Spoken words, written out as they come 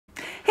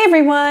Hey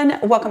everyone,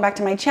 welcome back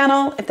to my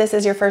channel. If this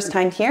is your first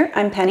time here,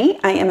 I'm Penny.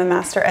 I am a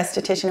master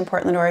esthetician in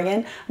Portland,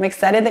 Oregon. I'm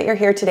excited that you're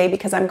here today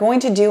because I'm going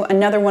to do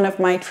another one of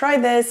my try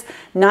this,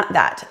 not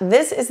that.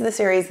 This is the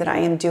series that I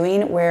am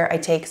doing where I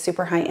take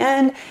super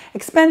high-end,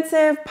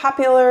 expensive,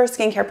 popular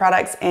skincare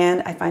products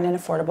and I find an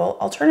affordable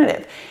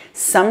alternative.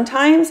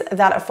 Sometimes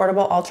that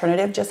affordable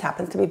alternative just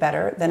happens to be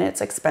better than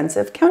its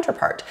expensive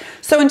counterpart.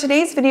 So in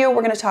today's video,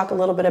 we're going to talk a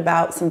little bit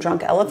about some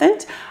Drunk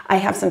Elephant. I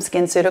have some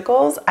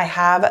Skinceuticals. I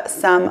have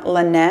some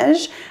Laneige.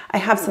 I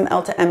have some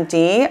Elta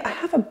MD. I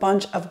have a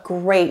bunch of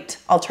great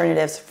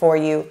alternatives for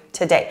you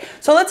today.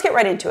 So let's get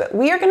right into it.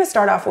 We are going to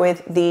start off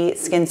with the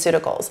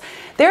Skinceuticals.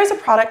 There is a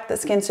product that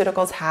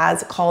Skinceuticals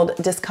has called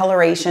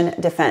Discoloration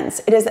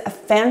Defense. It is a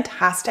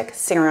fantastic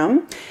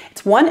serum.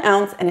 It's 1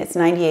 ounce and it's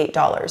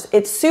 $98.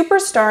 Its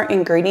superstar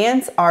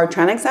ingredients are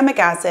tranexamic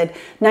acid,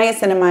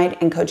 niacinamide,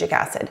 and kojic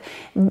acid.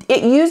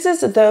 It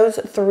uses those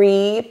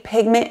 3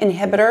 pigment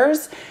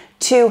inhibitors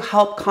to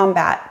help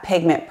combat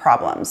pigment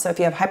problems. So if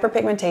you have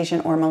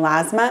hyperpigmentation or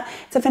melasma,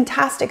 it's a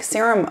fantastic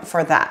serum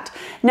for that.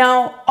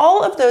 Now,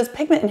 all of those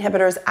pigment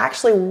inhibitors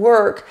actually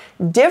work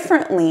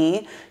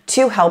differently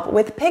to help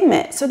with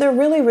pigment. So they're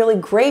really, really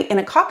great in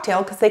a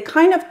cocktail because they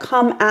kind of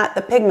come at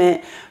the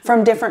pigment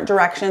from different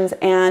directions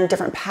and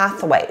different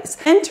pathways.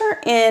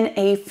 Enter in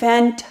a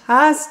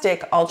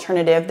fantastic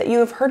alternative that you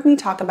have heard me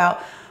talk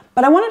about,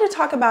 but I wanted to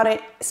talk about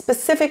it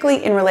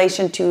specifically in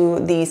relation to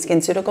the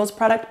Skinceuticals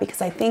product because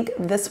I think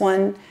this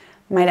one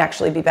might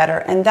actually be better,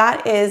 and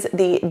that is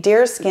the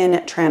Dear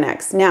Skin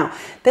Tranex. Now,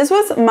 this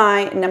was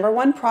my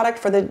 #1 product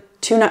for the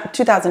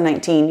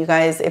 2019, you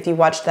guys, if you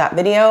watched that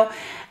video,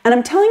 and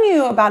I'm telling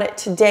you about it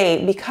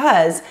today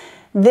because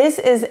this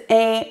is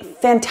a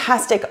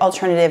fantastic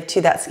alternative to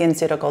that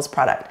Skinceuticals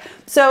product.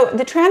 So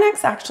the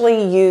Tranex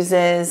actually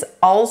uses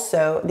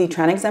also the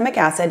tranexamic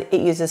acid. It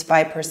uses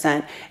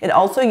 5%. It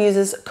also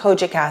uses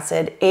kojic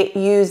acid. It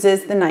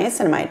uses the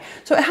niacinamide.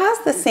 So it has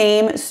the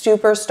same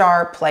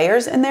superstar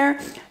players in there.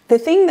 The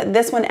thing that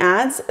this one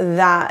adds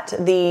that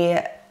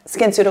the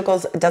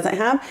Skinceuticals doesn't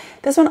have,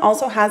 this one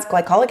also has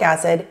glycolic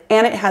acid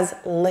and it has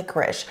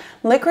licorice.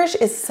 Licorice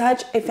is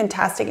such a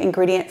fantastic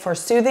ingredient for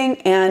soothing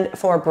and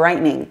for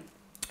brightening.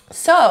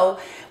 So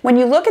when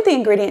you look at the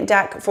ingredient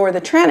deck for the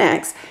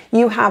Tranex,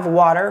 you have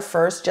water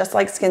first, just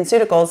like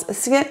Skinceuticals.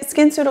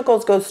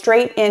 Skinceuticals go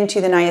straight into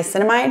the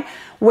niacinamide,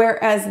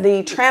 whereas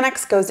the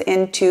Tranex goes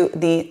into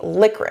the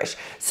licorice.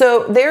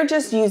 So they're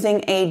just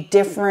using a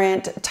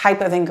different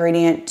type of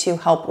ingredient to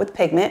help with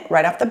pigment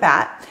right off the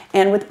bat,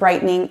 and with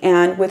brightening,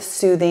 and with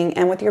soothing,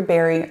 and with your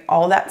berry,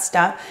 all that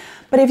stuff.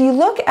 But if you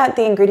look at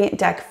the ingredient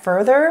deck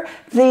further,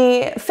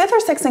 the 5th or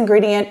 6th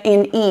ingredient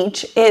in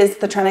each is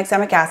the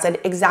tranexamic acid,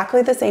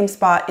 exactly the same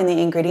spot in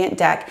the ingredient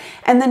deck.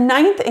 And the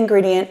 9th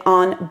ingredient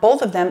on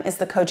both of them is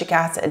the kojic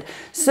acid.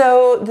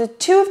 So the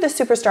 2 of the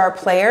superstar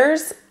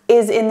players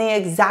is in the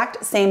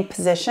exact same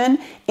position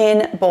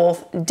in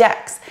both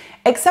decks.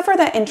 Except for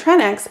that in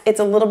Tranex, it's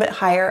a little bit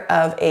higher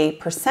of a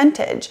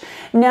percentage.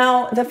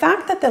 Now, the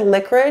fact that the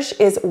licorice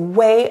is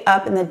way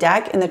up in the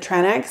deck in the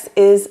Tranex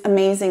is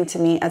amazing to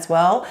me as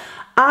well.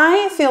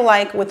 I feel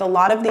like with a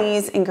lot of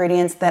these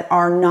ingredients that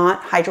are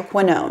not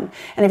hydroquinone,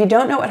 and if you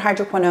don't know what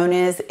hydroquinone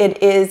is,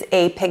 it is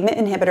a pigment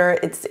inhibitor,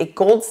 it's a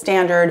gold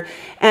standard,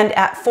 and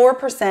at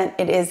 4%,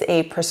 it is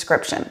a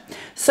prescription.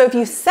 So if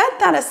you set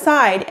that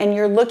aside and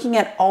you're looking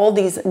at all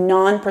these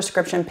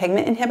non-prescription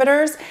pigment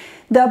inhibitors,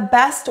 the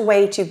best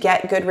way to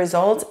get good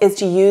results is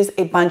to use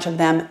a bunch of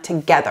them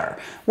together.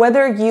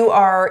 Whether you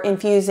are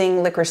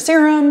infusing licorice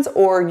serums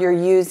or you're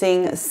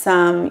using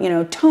some,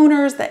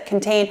 toners that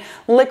contain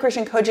licorice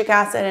and kojic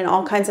acid and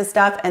all kinds of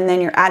stuff, and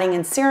then you're adding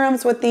in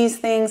serums with these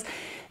things,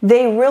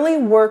 they really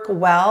work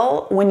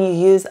well when you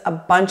use a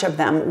bunch of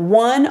them.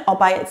 One all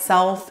by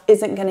itself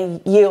isn't going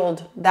to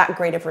yield that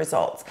great of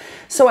results.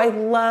 So I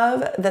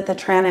love that the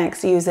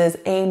Tranex uses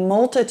a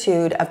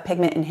multitude of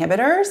pigment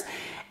inhibitors.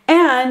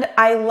 And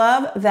I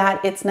love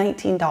that it's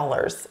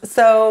 $19.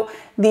 So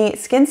the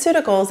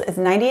Skinceuticals is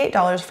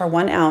 $98 for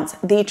 1 ounce.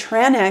 The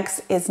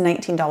Tranex is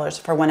 $19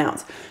 for 1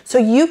 ounce. So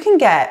you can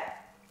get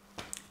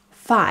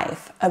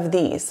 5 of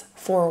these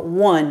for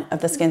 1 of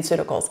the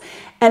Skinceuticals.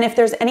 And if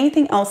there's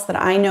anything else that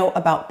I know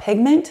about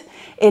pigment,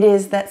 it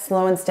is that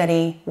slow and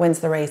steady wins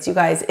the race. You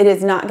guys, it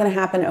is not gonna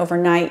happen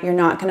overnight. You're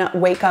not gonna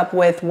wake up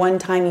with one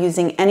time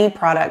using any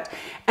product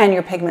and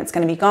your pigment's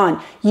gonna be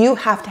gone. You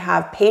have to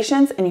have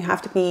patience and you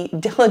have to be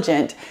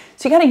diligent.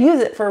 So you gotta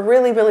use it for a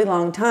really, really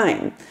long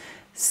time.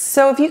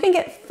 So if you can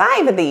get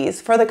 5 of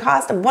these for the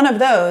cost of 1 of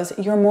those,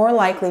 you're more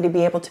likely to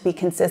be able to be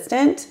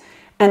consistent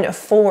and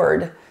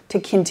afford to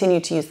continue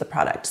to use the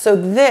product. So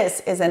this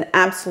is an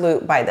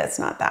absolute buy this,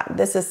 not that.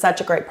 This is such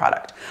a great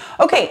product.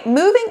 Okay,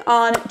 moving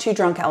on to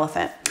Drunk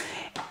Elephant.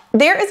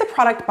 There is a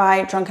product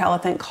by Drunk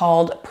Elephant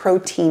called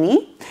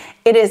Protini.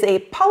 It is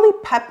a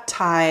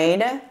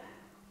polypeptide,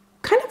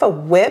 kind of a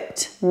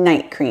whipped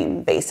night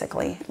cream,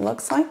 basically. It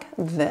looks like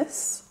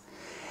this.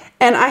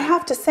 And I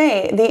have to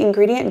say, the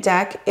ingredient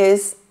deck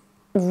is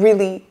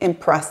really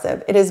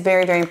impressive. It is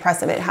very, very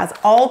impressive. It has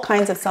all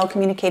kinds of cell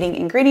communicating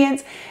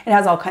ingredients. It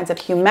has all kinds of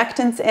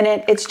humectants in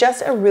it. It's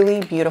just a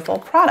really beautiful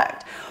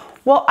product.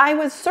 Well, I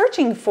was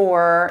searching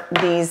for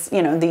these,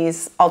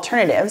 these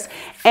alternatives,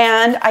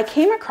 and I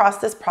came across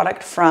this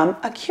product from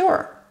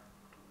Acure.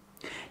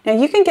 Now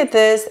you can get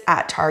this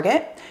at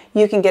Target.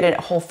 You can get it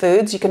at Whole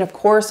Foods. You can, of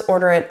course,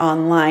 order it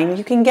online.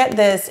 You can get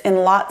this in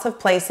lots of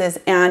places,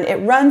 and it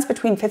runs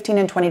between $15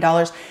 and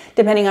 $20,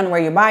 depending on where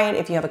you buy it,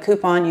 if you have a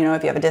coupon,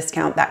 if you have a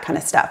discount, that kind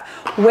of stuff.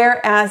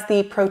 Whereas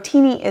the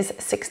Protini is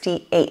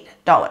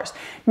 $68.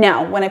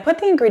 Now, when I put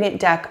the ingredient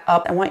deck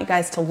up, I want you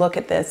guys to look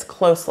at this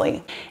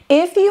closely.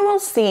 If you will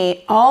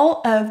see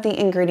all of the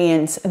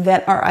ingredients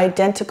that are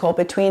identical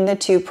between the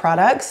two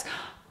products,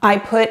 I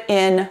put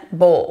in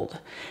bold.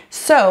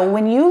 So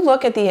when you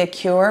look at the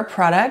Acure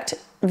product,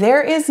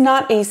 there is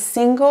not a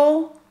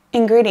single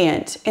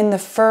ingredient in the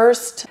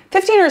first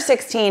 15 or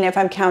 16, if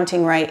I'm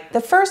counting right. The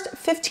first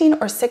 15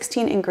 or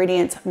 16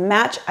 ingredients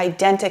match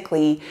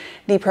identically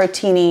the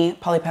Protini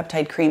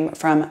polypeptide cream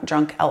from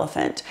Drunk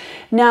Elephant.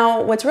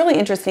 Now, what's really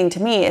interesting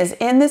to me is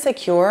in this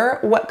Acure,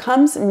 what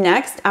comes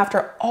next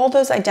after all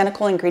those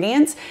identical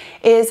ingredients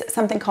is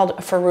something called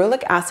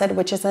ferulic acid,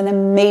 which is an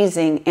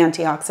amazing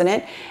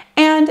antioxidant,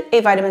 and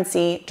a vitamin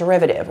C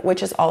derivative,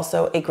 which is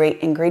also a great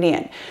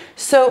ingredient.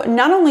 So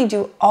not only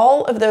do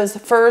all of those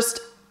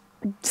first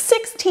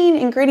 16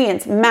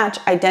 ingredients match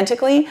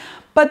identically,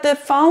 but the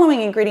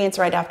following ingredients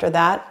right after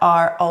that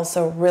are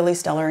also really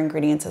stellar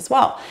ingredients as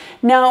well.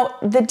 Now,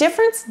 the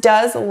difference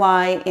does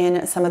lie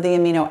in some of the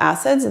amino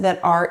acids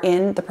that are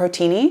in the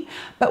Protini,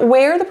 but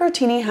where the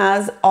Protini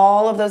has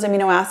all of those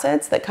amino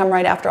acids that come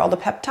right after all the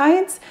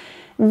peptides,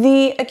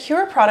 the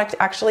Acure product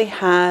actually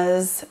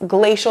has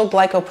glacial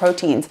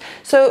glycoproteins.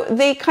 So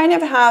they kind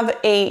of have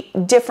a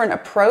different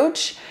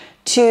approach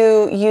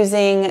to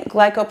using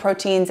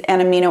glycoproteins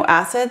and amino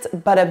acids,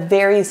 but a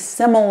very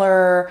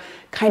similar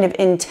kind of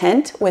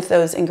intent with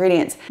those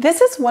ingredients.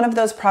 This is one of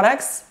those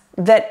products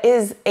that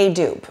is a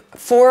dupe.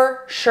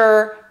 For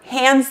sure,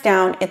 hands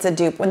down, it's a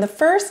dupe. When the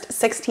first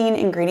 16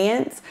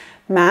 ingredients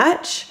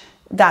match,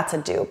 that's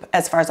a dupe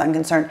as far as I'm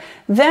concerned.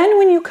 Then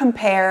when you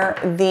compare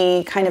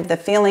the kind of the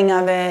feeling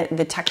of it,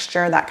 the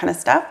texture, that kind of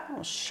stuff,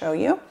 I'll show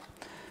you.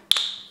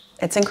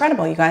 It's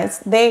incredible, you guys.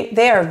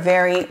 They are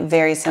very,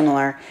 very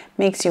similar.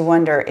 Makes you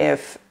wonder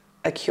if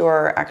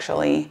Acure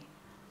actually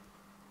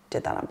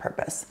did that on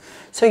purpose.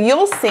 So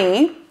you'll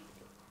see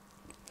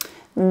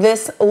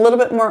this a little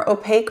bit more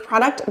opaque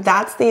product.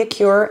 That's the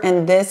Acure,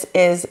 and this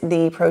is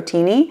the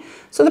Protini.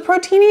 So the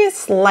Protini is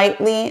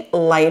slightly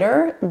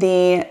lighter.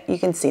 You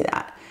can see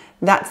that.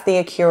 That's the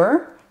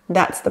Acure.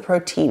 That's the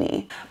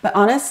Protini. But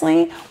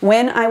honestly,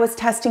 when I was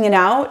testing it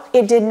out,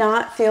 it did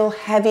not feel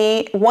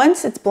heavy.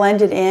 Once it's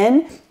blended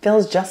in, it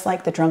feels just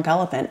like the Drunk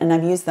Elephant, and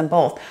I've used them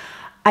both.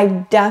 I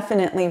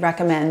definitely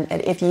recommend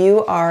that if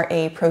you are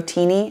a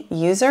Protini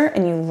user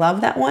and you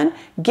love that one,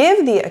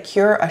 give the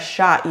Acure a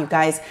shot, you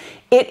guys.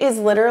 It is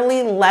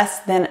literally less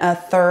than a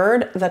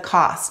third the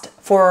cost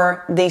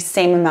for the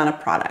same amount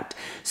of product.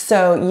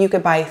 So you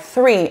could buy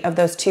 3 of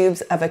those tubes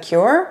of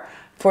Acure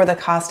for the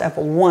cost of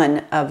 1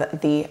 of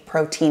the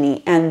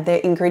Protini, and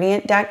the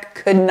ingredient deck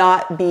could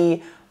not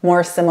be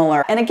more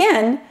similar. And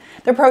again,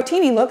 the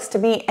Protini looks to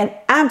be an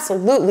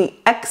absolutely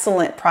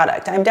excellent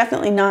product. I'm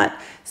definitely not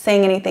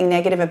saying anything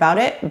negative about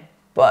it,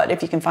 but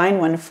if you can find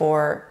one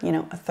for,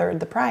 a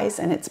third the price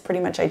and it's pretty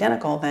much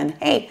identical, then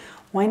hey,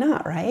 why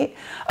not, right?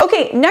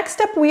 Okay,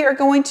 next up we are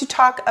going to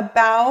talk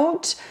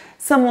about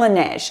some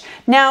Laneige.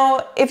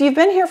 Now, if you've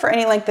been here for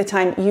any length of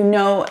time, you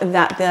know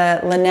that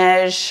the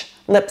Laneige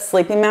lip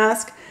sleeping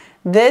mask,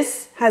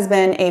 this has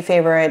been a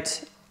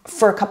favorite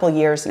for a couple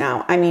years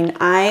now. I mean,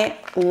 I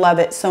love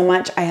it so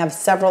much. I have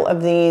several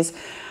of these.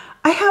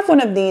 I have one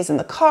of these in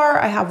the car.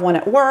 I have one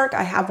at work.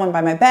 I have one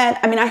by my bed.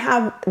 I mean, I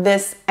have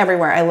this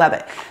everywhere. I love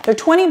it. They're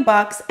 20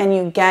 bucks and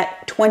you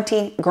get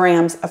 20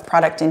 grams of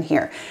product in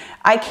here.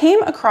 I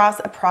came across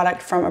a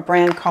product from a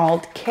brand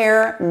called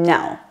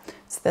Nell.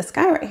 It's this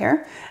guy right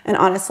here. And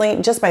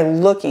honestly, just by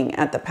looking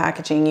at the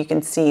packaging, you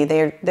can see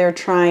they're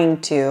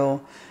trying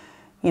to,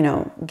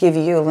 give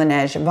you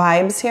Laneige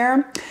vibes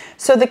here.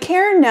 So the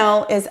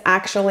Nell is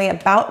actually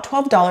about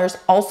 $12,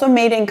 also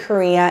made in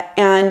Korea,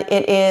 and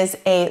it is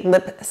a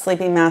lip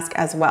sleeping mask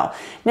as well.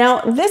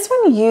 Now, this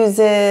one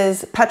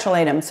uses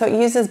petrolatum, so it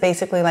uses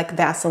basically like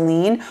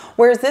Vaseline,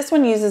 whereas this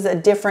one uses a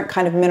different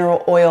kind of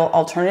mineral oil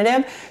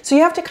alternative. So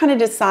you have to kind of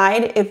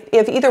decide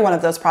if either one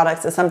of those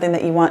products is something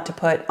that you want to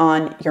put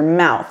on your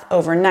mouth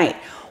overnight.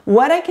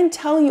 What I can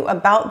tell you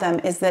about them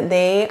is that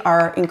they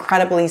are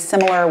incredibly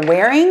similar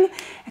wearing,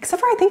 except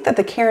for I think that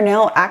the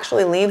Nell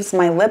actually leaves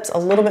my lips a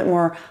little bit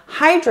more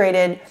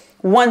hydrated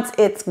once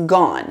it's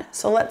gone.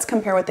 So let's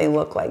compare what they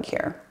look like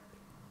here.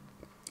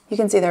 You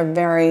can see they're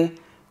very,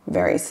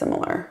 very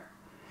similar.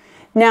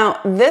 Now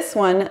this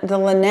one, the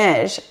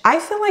Laneige, I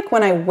feel like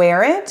when I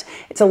wear it,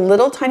 it's a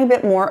little tiny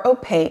bit more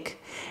opaque.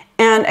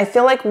 And I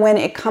feel like when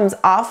it comes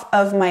off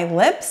of my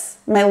lips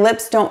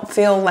don't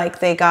feel like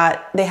they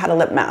had a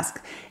lip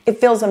mask. It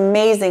feels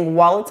amazing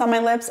while it's on my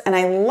lips, and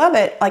I love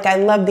it. Like, I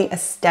love the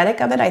aesthetic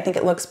of it. I think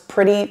it looks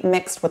pretty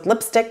mixed with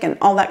lipstick and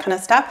all that kind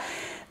of stuff.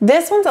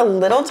 This one's a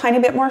little tiny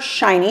bit more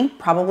shiny,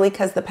 probably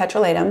because the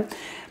petrolatum.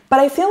 But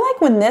I feel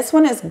like when this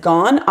one is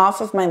gone off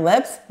of my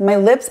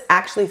lips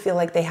actually feel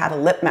like they had a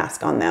lip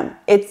mask on them.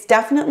 It's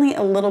definitely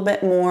a little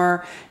bit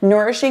more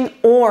nourishing,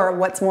 or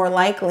what's more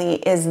likely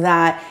is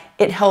that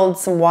it held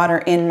some water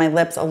in my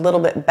lips a little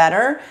bit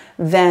better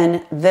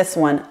than this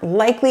one,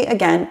 likely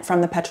again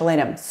from the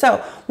petrolatum.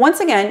 So once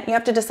again, you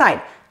have to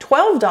decide.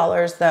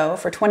 $12 though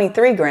for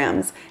 23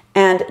 grams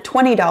and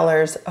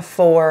 $20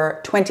 for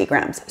 20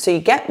 grams. So you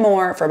get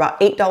more for about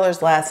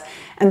 $8 less.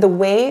 And the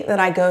way that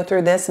I go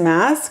through this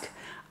mask,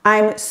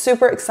 I'm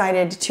super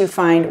excited to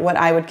find what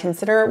I would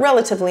consider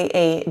relatively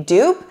a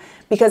dupe,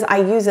 because I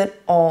use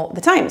it all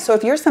the time. So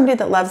if you're somebody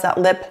that loves that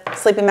lip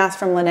sleeping mask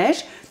from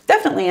Laneige,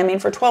 definitely, I mean,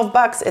 for 12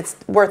 bucks, it's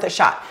worth a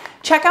shot.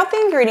 Check out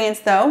the ingredients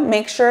though.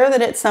 Make sure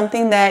that it's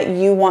something that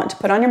you want to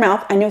put on your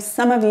mouth. I know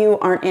some of you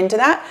aren't into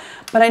that,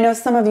 but I know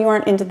some of you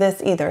aren't into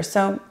this either.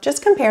 So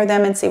just compare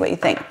them and see what you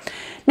think.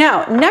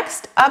 Now,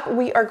 next up,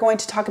 we are going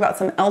to talk about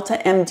some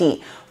Elta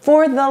MD.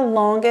 For the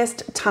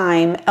longest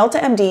time, Elta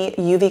MD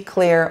UV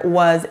Clear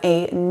was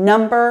a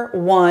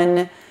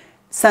 #1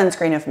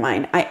 sunscreen of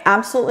mine. I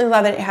absolutely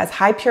love it. It has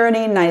high purity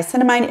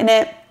niacinamide in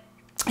it.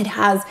 It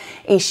has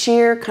a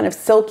sheer kind of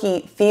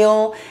silky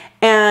feel,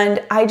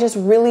 and I just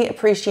really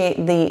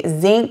appreciate the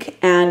zinc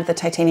and the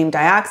titanium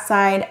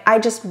dioxide. I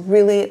just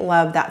really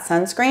love that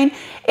sunscreen.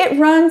 It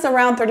runs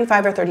around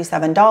 $35 or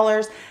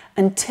 $37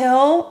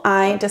 until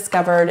I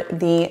discovered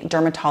the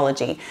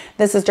Dermatology.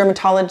 This is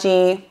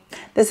Dermatology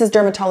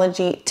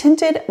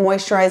Tinted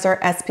Moisturizer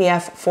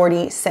SPF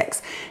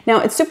 46. Now,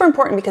 it's super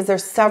important because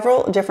there's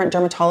several different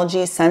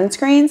Dermatology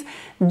sunscreens.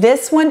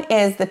 This one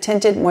is the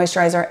Tinted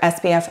Moisturizer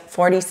SPF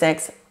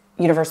 46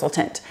 Universal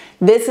Tint.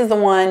 This is the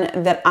one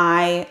that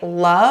I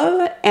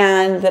love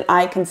and that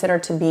I consider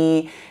to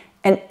be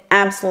an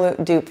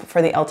absolute dupe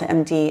for the Elta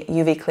MD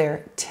UV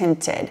Clear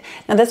Tinted.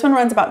 Now, this one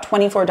runs about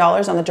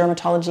 $24 on the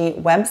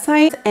Dermatology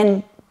website,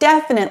 and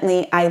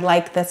definitely I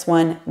like this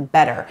one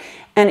better.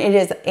 And it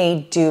is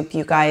a dupe,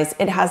 you guys.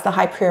 It has the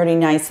high purity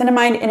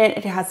niacinamide in it.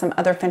 It has some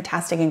other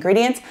fantastic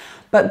ingredients.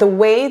 But the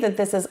way that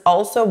this is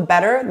also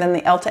better than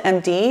the Elta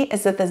MD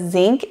is that the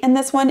zinc in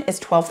this one is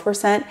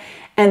 12%,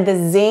 and the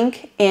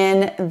zinc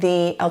in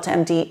the Elta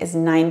MD is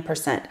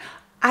 9%.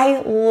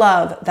 I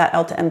love that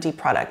Elta MD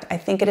product. I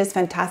think it is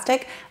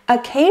fantastic.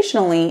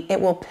 Occasionally,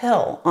 it will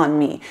pill on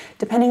me.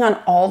 Depending on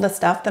all the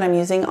stuff that I'm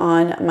using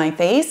on my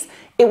face,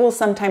 it will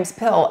sometimes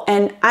pill.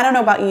 And I don't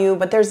know about you,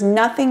 but there's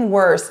nothing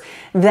worse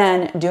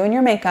than doing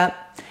your makeup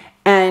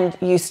and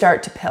you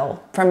start to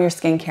pill from your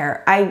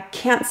skincare. I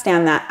can't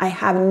stand that. I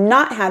have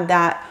not had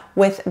that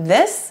with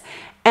this,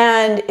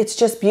 and it's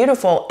just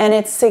beautiful, and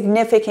it's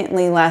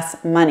significantly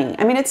less money.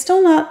 I mean, it's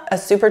still not a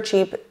super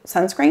cheap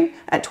sunscreen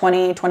at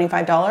 $20,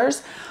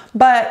 $25,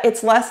 but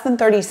it's less than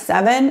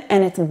 $37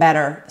 and it's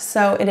better.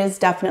 So it is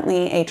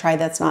definitely a try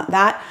that's not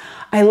that.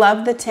 I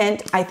love the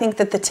tint. I think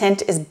that the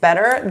tint is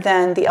better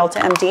than the Elta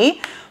MD.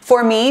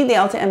 For me, the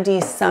Elta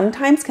MD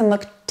sometimes can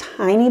look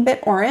tiny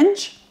bit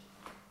orange.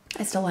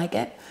 I still like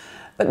it,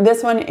 but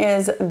this one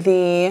is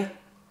the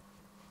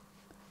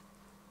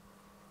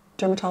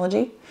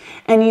Dermatology,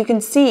 and you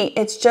can see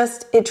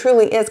it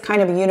truly is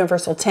kind of a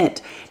universal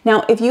tint.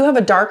 Now, if you have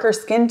a darker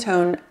skin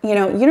tone, you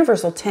know,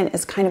 universal tint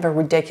is kind of a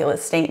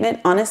ridiculous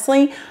statement,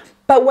 honestly.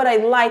 But what I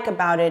like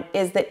about it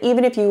is that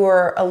even if you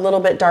were a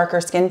little bit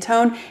darker skin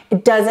tone,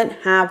 it doesn't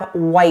have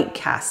white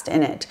cast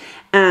in it,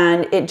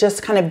 and it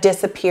just kind of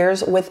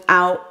disappears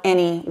without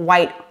any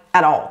white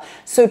at all.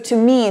 So to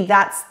me,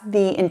 that's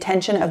the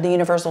intention of the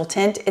universal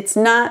tint. It's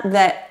not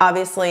that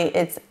obviously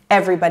it's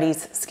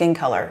everybody's skin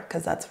color,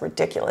 because that's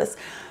ridiculous,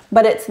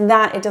 but it's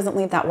that it doesn't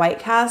leave that white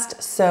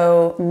cast,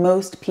 so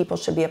most people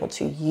should be able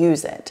to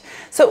use it.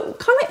 So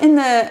comment in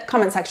the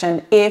comment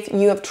section if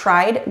you have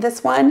tried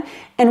this one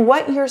and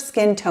what your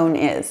skin tone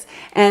is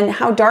and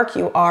how dark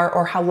you are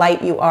or how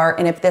light you are,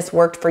 and if this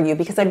worked for you,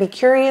 because I'd be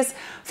curious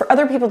for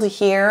other people to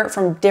hear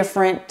from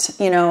different,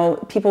 you know,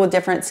 people with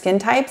different skin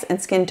types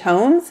and skin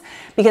tones,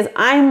 because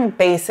I'm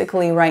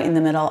basically right in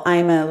the middle.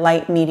 I'm a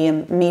light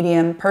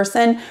medium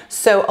person,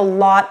 so a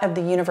lot of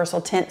the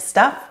universal tint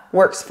stuff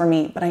works for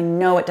me, but I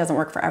know it doesn't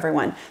work for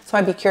everyone. So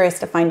I'd be curious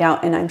to find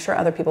out, and I'm sure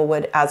other people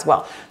would as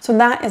well. So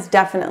that is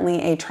definitely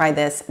a try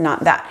this,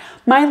 not that.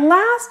 My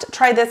last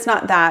try this,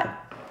 not that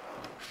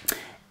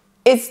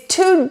is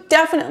two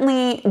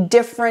definitely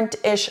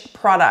different-ish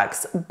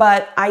products,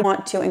 but I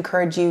want to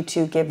encourage you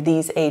to give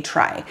these a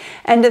try.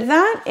 And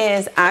that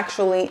is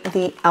actually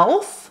the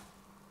e.l.f.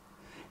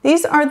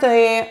 These are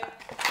the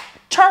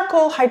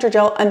charcoal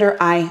hydrogel under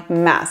eye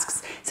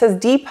masks. It says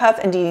depuff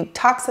and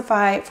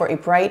detoxify for a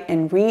bright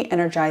and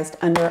re-energized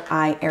under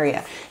eye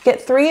area.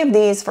 Get 3 of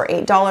these for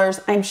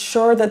 $8. I'm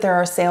sure that there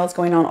are sales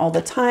going on all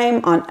the time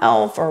on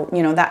e.l.f. or,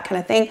 you know, that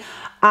kind of thing.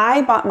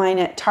 I bought mine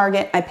at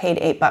Target. I paid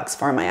 $8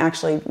 for them. I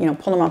actually,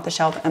 pulled them off the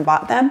shelf and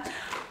bought them.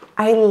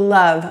 I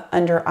love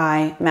under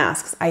eye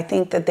masks. I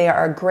think that they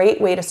are a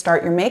great way to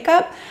start your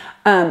makeup.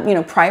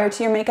 Prior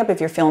to your makeup, if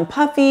you're feeling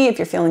puffy, if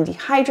you're feeling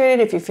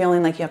dehydrated, if you're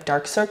feeling like you have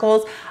dark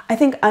circles, I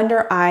think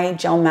under eye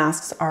gel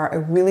masks are a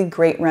really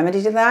great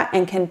remedy to that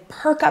and can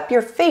perk up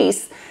your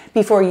face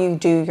before you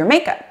do your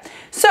makeup.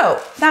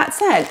 So that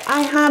said,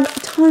 I have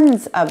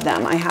tons of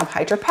them. I have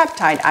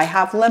hydropeptide, I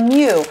have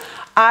Lemieux,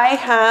 I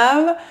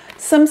have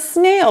some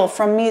snail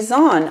from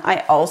Mizon.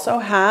 I also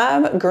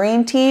have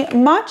green tea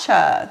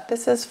matcha.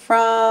 This is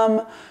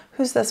from,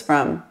 who's this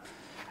from?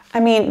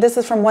 This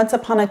is from Once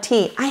Upon a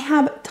Tea. I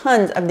have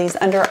tons of these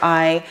under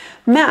eye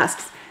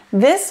masks.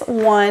 This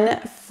one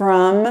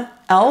from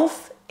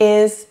e.l.f.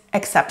 is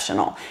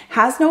exceptional.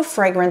 Has no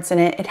fragrance in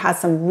it. It has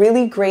some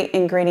really great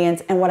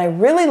ingredients. And what I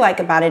really like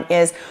about it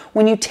is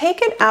when you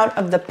take it out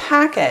of the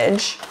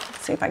package,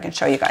 let's see if I can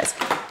show you guys.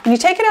 When you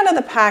take it out of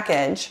the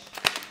package,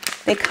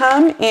 they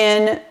come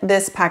in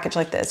this package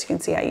like this. You can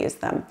see I use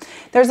them.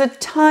 There's a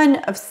ton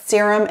of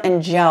serum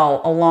and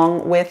gel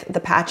along with the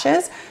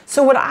patches.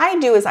 So what I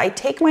do is I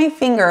take my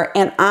finger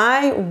and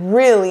I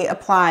really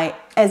apply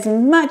as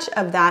much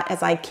of that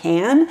as I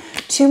can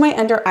to my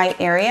under eye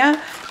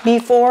area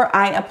before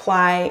I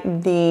apply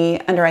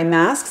the under eye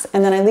masks.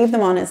 And then I leave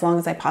them on as long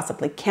as I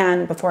possibly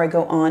can before I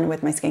go on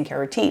with my skincare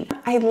routine.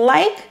 I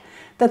like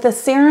that the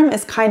serum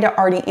is kind of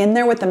already in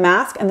there with the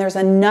mask and there's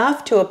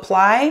enough to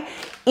apply.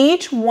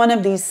 Each one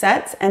of these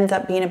sets ends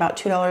up being about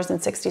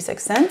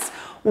 $2.66,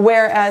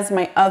 whereas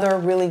my other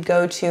really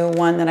go-to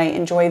one that I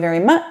enjoy very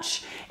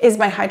much is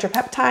my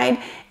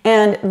hydropeptide.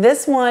 And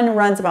this one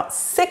runs about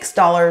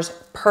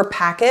 $6 per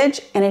package,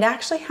 and it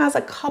actually has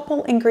a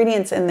couple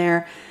ingredients in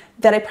there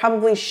that I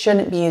probably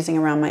shouldn't be using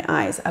around my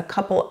eyes. A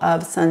couple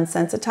of sun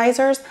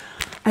sensitizers.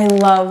 I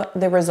love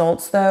the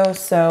results though,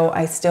 so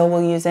I still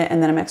will use it,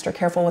 and then I'm extra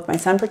careful with my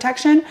sun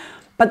protection,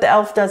 but the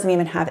e.l.f. doesn't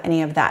even have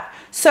any of that.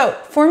 So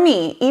for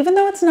me, even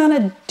though it's not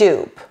a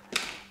dupe,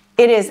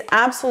 it is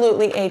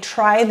absolutely a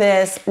try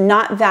this,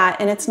 not that,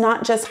 and it's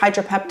not just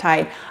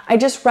hydropeptide. I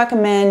just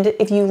recommend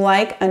if you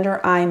like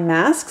under eye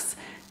masks,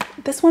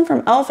 this one from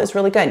e.l.f. is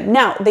really good.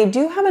 Now, they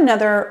do have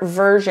another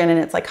version and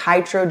it's like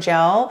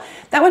hydrogel.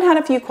 That one had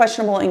a few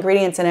questionable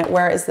ingredients in it,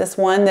 whereas this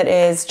one that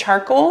is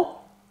charcoal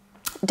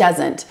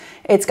doesn't.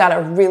 It's got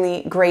a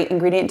really great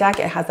ingredient deck.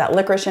 It has that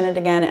licorice in it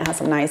again. It has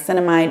some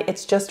niacinamide.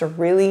 It's just a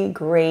really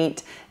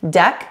great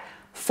deck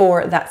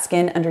for that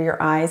skin under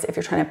your eyes. If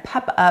you're trying to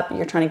pep up,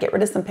 you're trying to get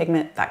rid of some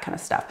pigment, that kind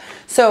of stuff.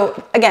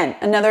 So again,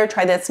 another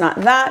try this, not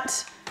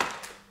that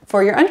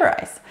for your under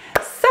eyes.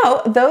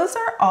 So those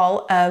are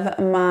all of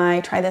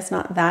my try this,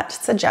 not that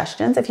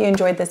suggestions. If you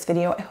enjoyed this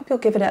video, I hope you'll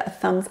give it a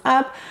thumbs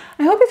up.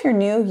 I hope if you're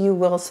new, you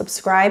will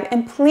subscribe.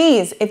 And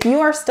please, if you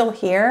are still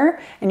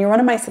here and you're one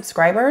of my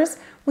subscribers,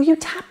 will you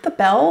tap the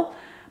bell?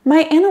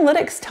 My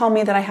analytics tell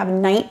me that I have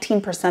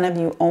 19% of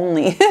you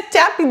only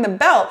tapping the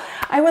bell.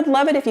 I would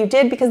love it if you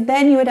did, because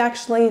then you would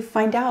actually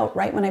find out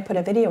right when I put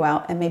a video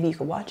out and maybe you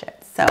could watch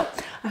it. So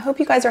I hope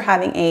you guys are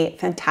having a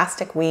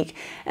fantastic week,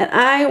 and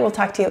I will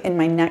talk to you in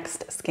my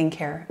next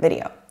skincare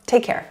video.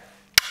 Take care.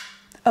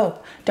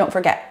 Oh, don't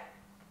forget,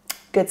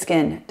 good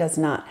skin does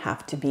not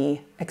have to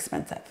be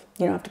expensive.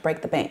 You don't have to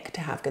break the bank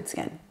to have good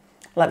skin.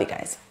 Love you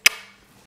guys.